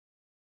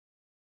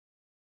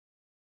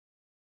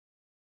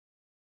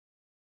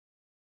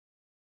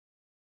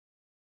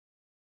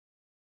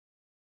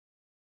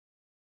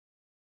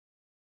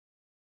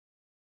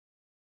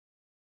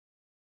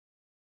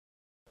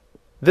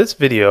This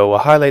video will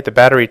highlight the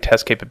battery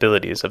test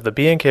capabilities of the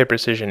B&K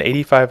Precision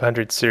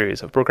 8500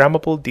 series of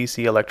programmable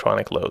DC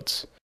electronic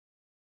loads.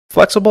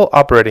 Flexible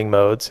operating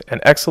modes and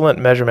excellent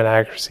measurement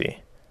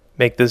accuracy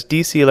make this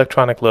DC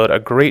electronic load a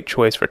great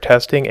choice for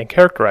testing and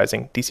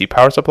characterizing DC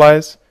power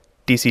supplies,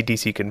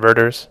 DC-DC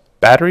converters,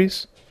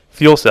 batteries,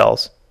 fuel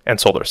cells, and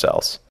solar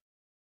cells.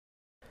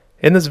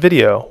 In this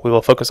video, we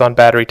will focus on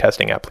battery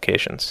testing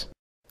applications.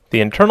 The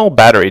internal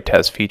battery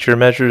test feature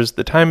measures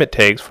the time it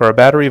takes for a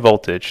battery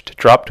voltage to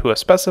drop to a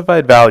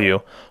specified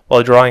value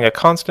while drawing a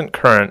constant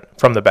current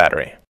from the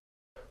battery.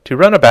 To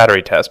run a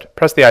battery test,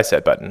 press the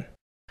I-set button.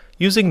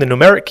 Using the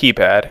numeric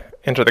keypad,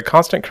 enter the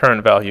constant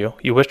current value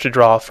you wish to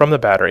draw from the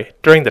battery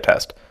during the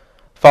test,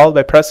 followed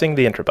by pressing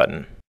the Enter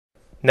button.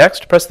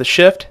 Next, press the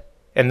Shift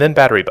and then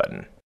Battery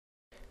button.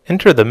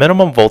 Enter the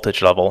minimum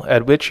voltage level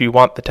at which you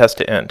want the test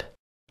to end.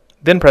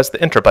 Then press the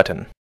Enter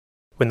button.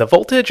 When the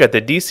voltage at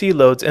the DC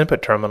load's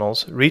input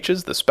terminals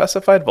reaches the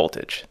specified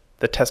voltage,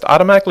 the test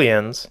automatically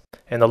ends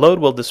and the load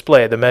will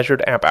display the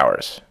measured amp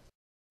hours.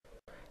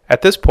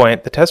 At this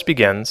point, the test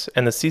begins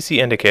and the CC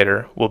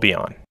indicator will be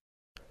on.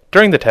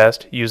 During the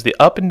test, use the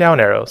up and down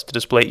arrows to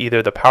display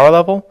either the power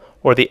level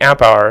or the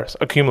amp hours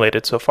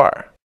accumulated so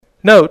far.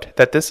 Note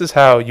that this is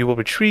how you will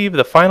retrieve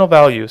the final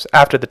values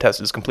after the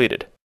test is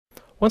completed.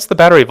 Once the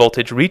battery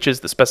voltage reaches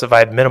the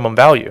specified minimum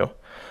value,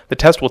 the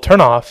test will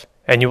turn off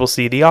and you will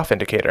see the off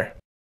indicator.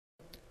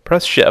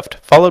 Press Shift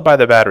followed by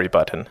the Battery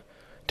button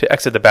to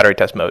exit the battery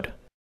test mode.